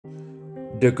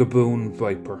The Gaboon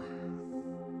Viper.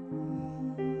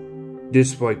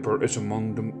 This viper is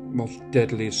among the most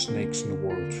deadliest snakes in the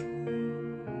world.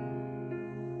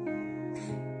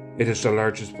 It is the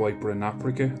largest viper in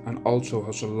Africa and also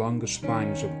has the longest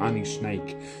fangs of any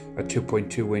snake at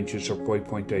 2.2 inches or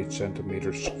 5.8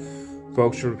 centimeters.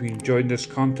 Folks, if you enjoyed this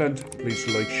content, please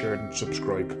like, share and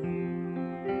subscribe.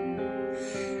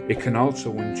 It can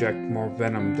also inject more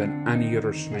venom than any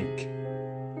other snake.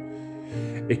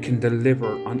 It can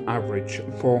deliver on average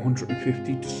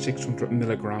 450 to 600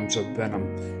 milligrams of venom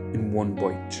in one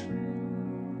bite.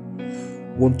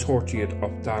 1/30th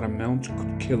of that amount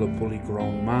could kill a fully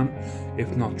grown man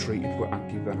if not treated with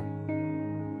antivenom.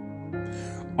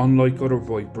 Unlike other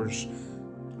vipers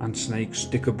and snakes,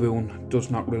 the gaboon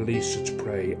does not release its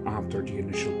prey after the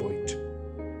initial bite.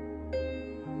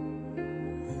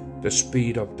 The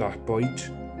speed of that bite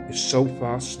is so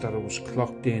fast that it was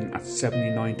clocked in at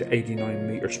 79 to 89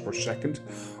 meters per second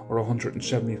or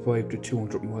 175 to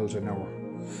 200 miles an hour.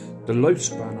 The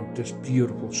lifespan of this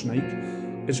beautiful snake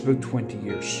is about 20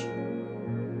 years.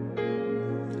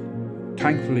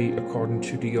 Thankfully, according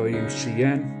to the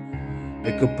IUCN,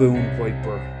 the Gaboon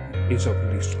Viper is of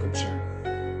least concern.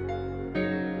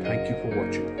 Thank you for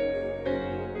watching.